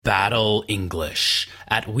Battle English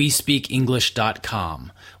at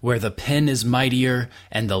WeSpeakEnglish.com, where the pen is mightier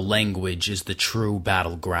and the language is the true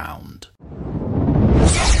battleground.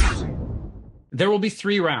 There will be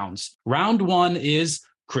 3 rounds. Round 1 is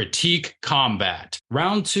Critique Combat.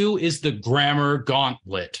 Round 2 is the Grammar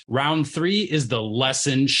Gauntlet. Round 3 is the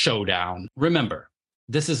Lesson Showdown. Remember,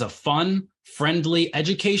 this is a fun, friendly,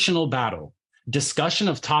 educational battle. Discussion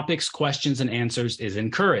of topics, questions, and answers is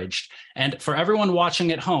encouraged. And for everyone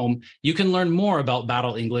watching at home, you can learn more about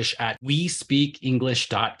Battle English at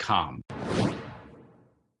WeSpeakEnglish.com.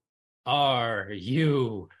 Are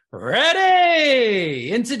you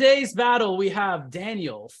ready? In today's battle, we have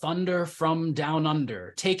Daniel, Thunder from Down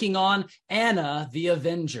Under, taking on Anna, the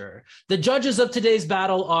Avenger. The judges of today's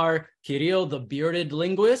battle are Kirill, the bearded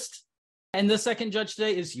linguist, and the second judge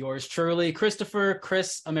today is yours truly, Christopher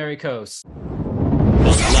Chris Americos.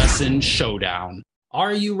 The Lesson Showdown.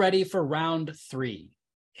 Are you ready for round 3?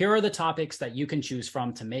 Here are the topics that you can choose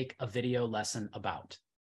from to make a video lesson about.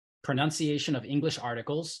 Pronunciation of English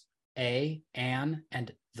articles, a, an,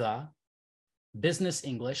 and the. Business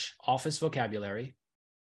English, office vocabulary.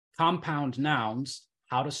 Compound nouns,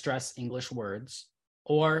 how to stress English words.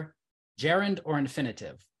 Or gerund or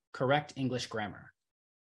infinitive, correct English grammar.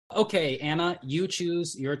 Okay, Anna, you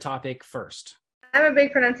choose your topic first. I'm a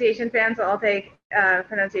big pronunciation fan, so I'll take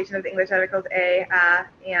pronunciation of the English articles a,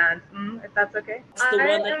 and, if that's okay. It's the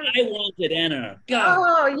one that I wanted, Anna. God.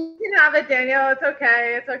 Oh, you can have it, Daniel. It's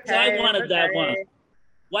okay. It's okay. So I wanted that one.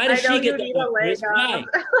 Why does she get that one, Chris? Why?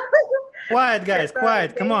 Quiet, guys.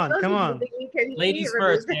 Quiet. Come on. Come on. Ladies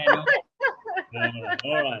first, Daniel.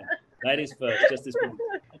 All right. Ladies first, just this one.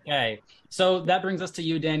 Okay, so that brings us to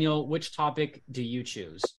you, Daniel. Which topic do you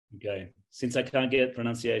choose? Okay, since I can't get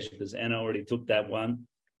pronunciation because Anna already took that one,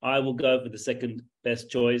 I will go for the second best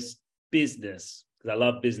choice, business, because I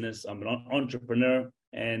love business. I'm an entrepreneur,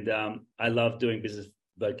 and I love doing business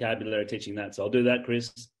vocabulary, teaching that. So I'll do that,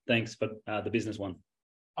 Chris. Thanks for the business one.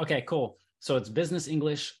 Okay, cool. So it's business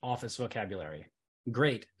English, office vocabulary.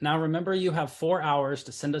 Great. Now remember, you have 4 hours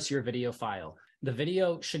to send us your video file. The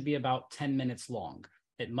video should be about 10 minutes long.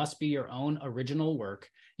 It must be your own original work.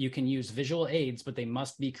 You can use visual aids, but they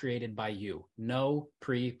must be created by you. No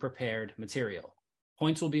pre-prepared material.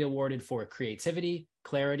 Points will be awarded for creativity,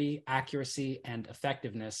 clarity, accuracy, and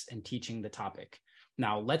effectiveness in teaching the topic.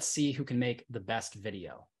 Now let's see who can make the best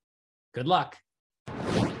video. Good luck.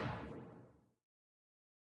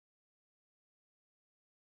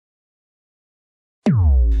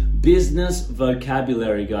 Business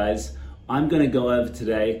vocabulary, guys. I'm going to go over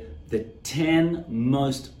today the 10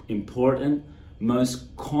 most important,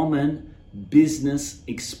 most common business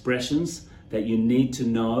expressions that you need to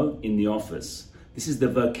know in the office. This is the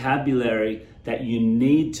vocabulary that you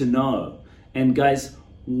need to know. And guys,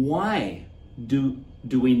 why do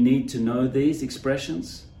we need to know these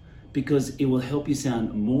expressions? Because it will help you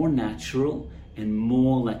sound more natural and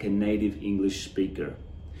more like a native English speaker.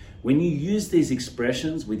 When you use these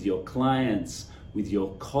expressions with your clients, with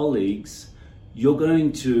your colleagues, you're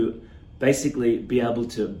going to basically be able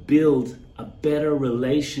to build a better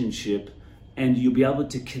relationship, and you'll be able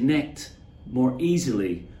to connect more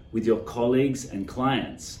easily with your colleagues and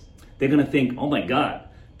clients. They're going to think, oh my God,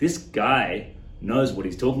 this guy knows what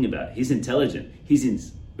he's talking about. He's intelligent.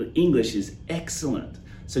 English is excellent.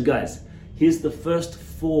 So guys, here's the first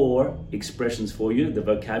 4 expressions for you, the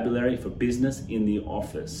vocabulary for business in the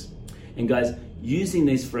office. And guys, using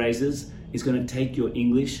these phrases is going to take your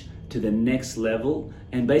English to the next level.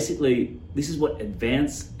 And basically, this is what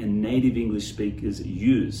advanced and native English speakers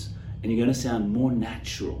use. And you're going to sound more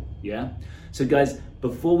natural, yeah? So guys,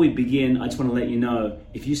 before we begin, I just want to let you know,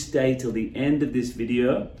 if you stay till the end of this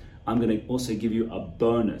video, I'm going to also give you a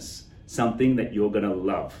bonus, something that you're going to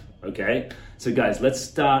love, okay? So guys, let's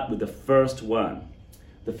start with the first one.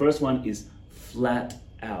 The first one is flat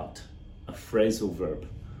out, a phrasal verb.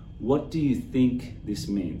 What do you think this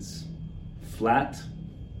means? Flat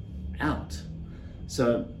out.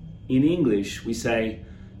 So in English, we say,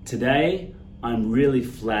 today I'm really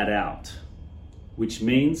flat out, which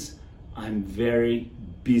means I'm very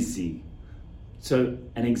busy. So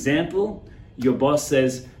an example, your boss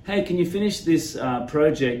says, hey, can you finish this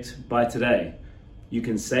project by today? You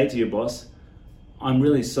can say to your boss, I'm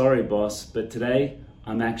really sorry, boss, but today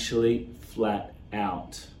I'm actually flat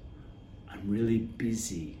out. I'm really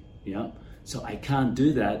busy, yeah? So I can't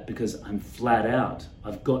do that because I'm flat out.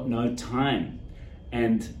 I've got no time,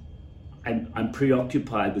 and I'm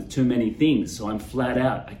preoccupied with too many things, so I'm flat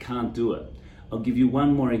out. I can't do it. I'll give you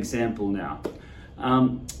one more example now.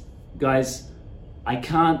 Guys, I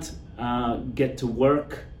can't get to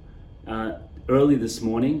work early this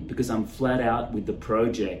morning because I'm flat out with the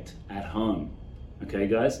project at home. Okay,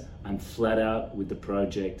 guys? I'm flat out with the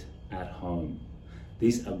project at home.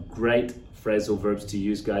 These are great phrasal verbs to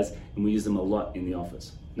use, guys, and we use them a lot in the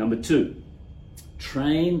office. Number 2,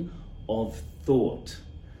 train of thought.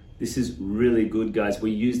 This is really good, guys.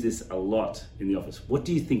 We use this a lot in the office. What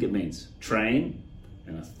do you think it means? Train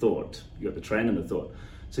and a thought. You got the train and the thought.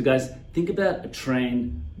 So guys, think about a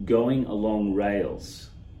train going along rails.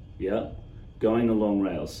 Yeah, going along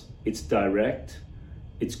rails. It's direct.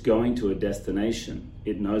 It's going to a destination.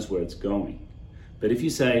 It knows where it's going. But if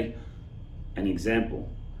you say, an example,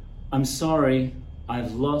 I'm sorry,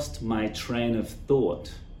 I've lost my train of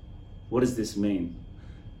thought. What does this mean?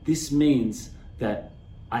 This means that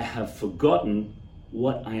I have forgotten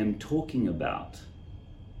what I am talking about.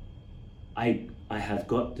 I have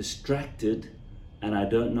got distracted and I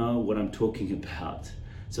don't know what I'm talking about.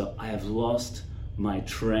 So I have lost my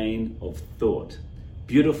train of thought.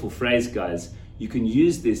 Beautiful phrase, guys. You can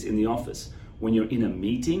use this in the office when you're in a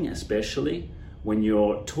meeting, especially when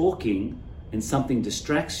you're talking and something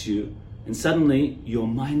distracts you and suddenly your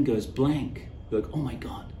mind goes blank. You're like, oh my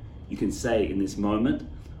God. You can say in this moment,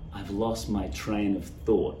 I've lost my train of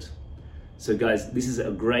thought. So guys, this is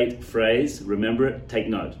a great phrase. Remember it, take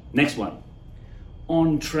note. Next one,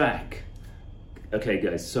 on track. Okay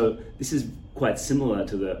guys, so this is quite similar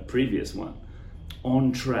to the previous one.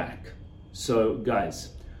 On track. So guys,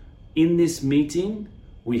 in this meeting,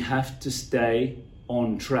 we have to stay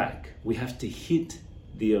on track. We have to hit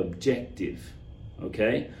the objective,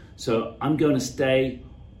 okay? So I'm going to stay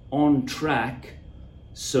on track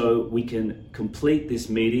so we can complete this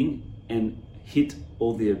meeting and hit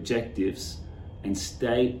all the objectives and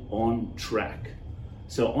stay on track.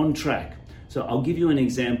 So on track. So I'll give you an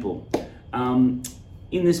example.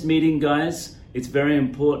 In this meeting, guys, it's very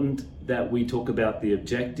important that we talk about the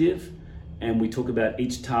objective and we talk about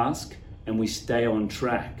each task and we stay on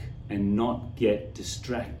track and not get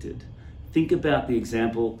distracted. Think about the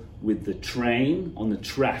example with the train on the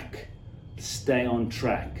track. Stay on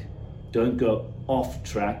track. Don't go off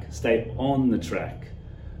track, stay on the track.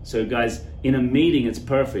 So guys, in a meeting, it's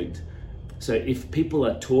perfect. So if people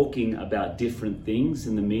are talking about different things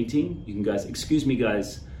in the meeting, you can guys, excuse me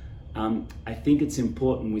guys, I think it's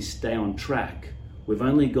important we stay on track. We've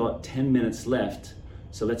only got 10 minutes left,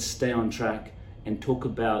 so let's stay on track and talk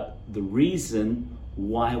about the reason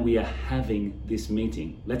why we are having this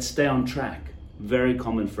meeting. Let's stay on track. Very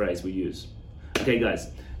common phrase we use. Okay guys,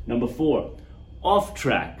 number 4, off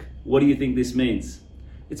track. What do you think this means?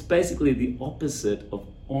 It's basically the opposite of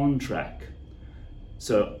on track.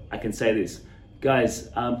 So I can say this, guys,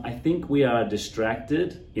 I think we are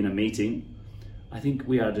distracted in a meeting. I think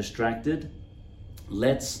we are distracted.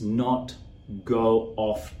 Let's not go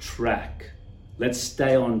off track. Let's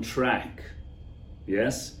stay on track.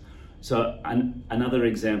 Yes? So another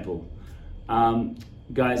example.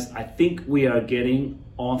 Guys, I think we are getting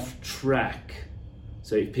off track.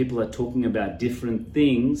 So if people are talking about different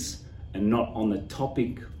things and not on the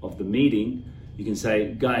topic of the meeting, you can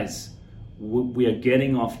say, guys, we are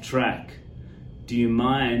getting off track. Do you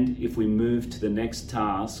mind if we move to the next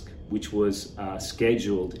task, which was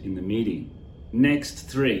scheduled in the meeting? Next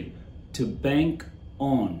 3, to bank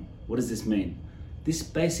on. What does this mean? This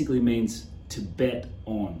basically means to bet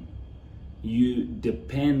on. You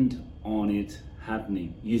depend on it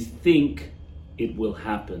happening. You think it will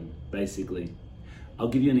happen, basically. I'll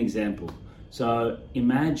give you an example. So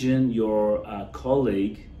imagine your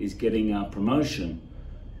colleague is getting a promotion.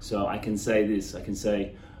 So I can say this, I can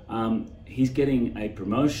say, he's getting a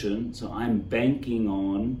promotion, so I'm banking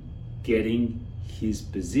on getting his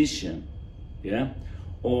position, yeah?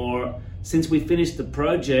 Or since we finished the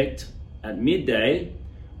project at midday,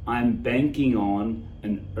 I'm banking on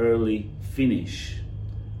an early finish.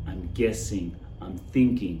 I'm guessing, I'm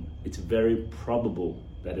thinking, it's very probable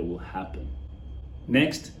that it will happen.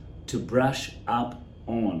 Next, to brush up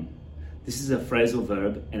on. This is a phrasal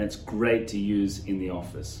verb and it's great to use in the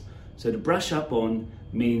office. So to brush up on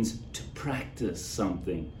means to practice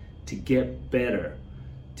something, to get better,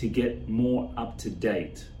 to get more up to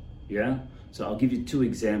date, yeah? So I'll give you 2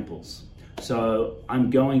 examples. So I'm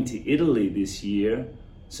going to Italy this year,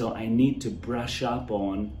 so I need to brush up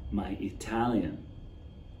on my Italian.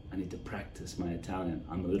 I need to practice my Italian.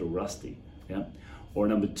 I'm a little rusty, yeah? Or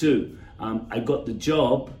number 2, I got the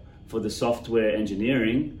job for the software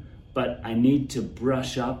engineering, but I need to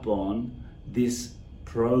brush up on this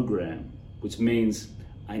program, which means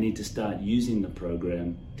I need to start using the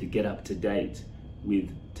program to get up to date with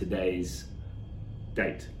today's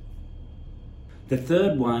date. The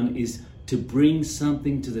third one is to bring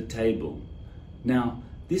something to the table. Now,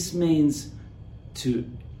 this means to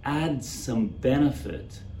add some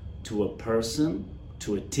benefit to a person,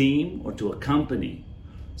 to a team, or to a company.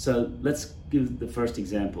 So let's give the first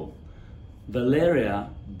example. Valeria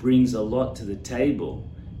brings a lot to the table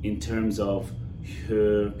in terms of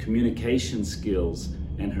her communication skills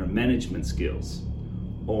and her management skills.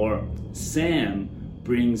 Or Sam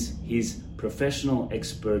brings his professional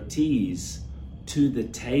expertise to the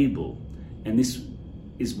table, and this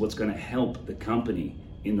is what's going to help the company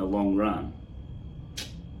in the long run.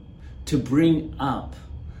 To bring up,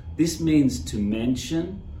 this means to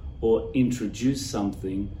mention or introduce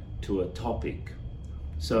something to a topic.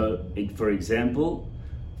 So, for example,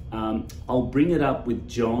 I'll bring it up with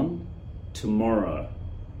John tomorrow.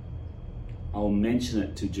 I'll mention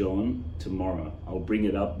it to John tomorrow. I'll bring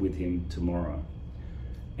it up with him tomorrow.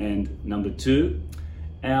 And number 2,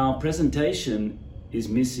 our presentation is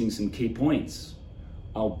missing some key points.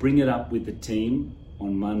 I'll bring it up with the team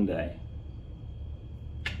on Monday.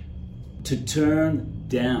 To turn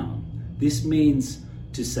down, this means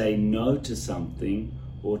to say no to something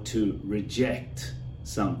or to reject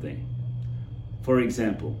something. For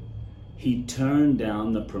example, he turned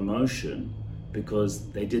down the promotion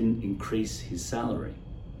because they didn't increase his salary.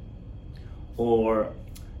 Or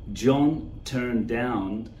John turned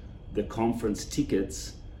down the conference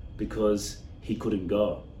tickets because he couldn't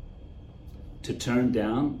go. To turn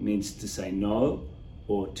down means to say no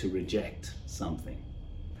or to reject something.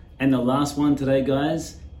 And the last one today,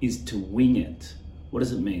 guys, is to wing it. What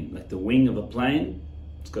does it mean? Like the wing of a plane?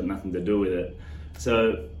 It's got nothing to do with it.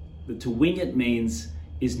 So to wing it means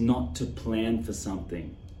is not to plan for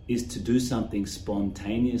something, is to do something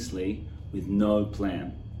spontaneously with no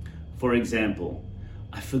plan. For example,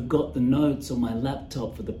 I forgot the notes on my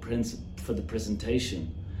laptop for the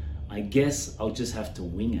presentation. I guess I'll just have to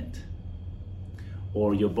wing it.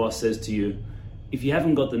 Or your boss says to you, if you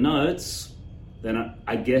haven't got the notes, then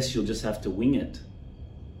I guess you'll just have to wing it.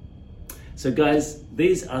 So guys,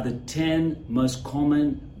 these are the 10 most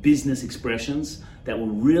common business expressions that will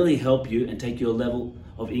really help you and take your level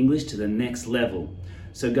of English to the next level.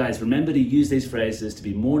 So guys, remember to use these phrases to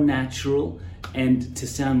be more natural and to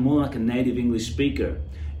sound more like a native English speaker.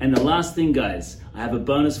 And the last thing, guys, I have a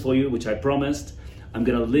bonus for you, which I promised. I'm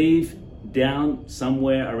gonna leave down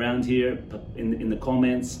somewhere around here in the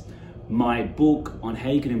comments my book on how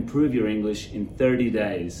you can improve your English in 30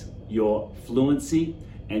 days, your fluency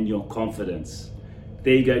and your confidence.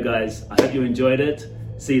 There you go, guys. I hope you enjoyed it.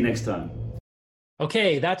 See you next time.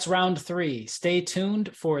 Okay, that's round 3. Stay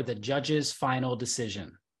tuned for the judge's final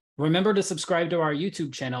decision. Remember to subscribe to our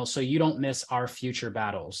YouTube channel so you don't miss our future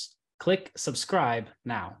battles. Click subscribe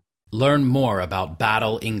now. Learn more about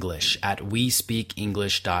Battle English at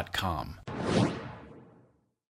WeSpeakEnglish.com.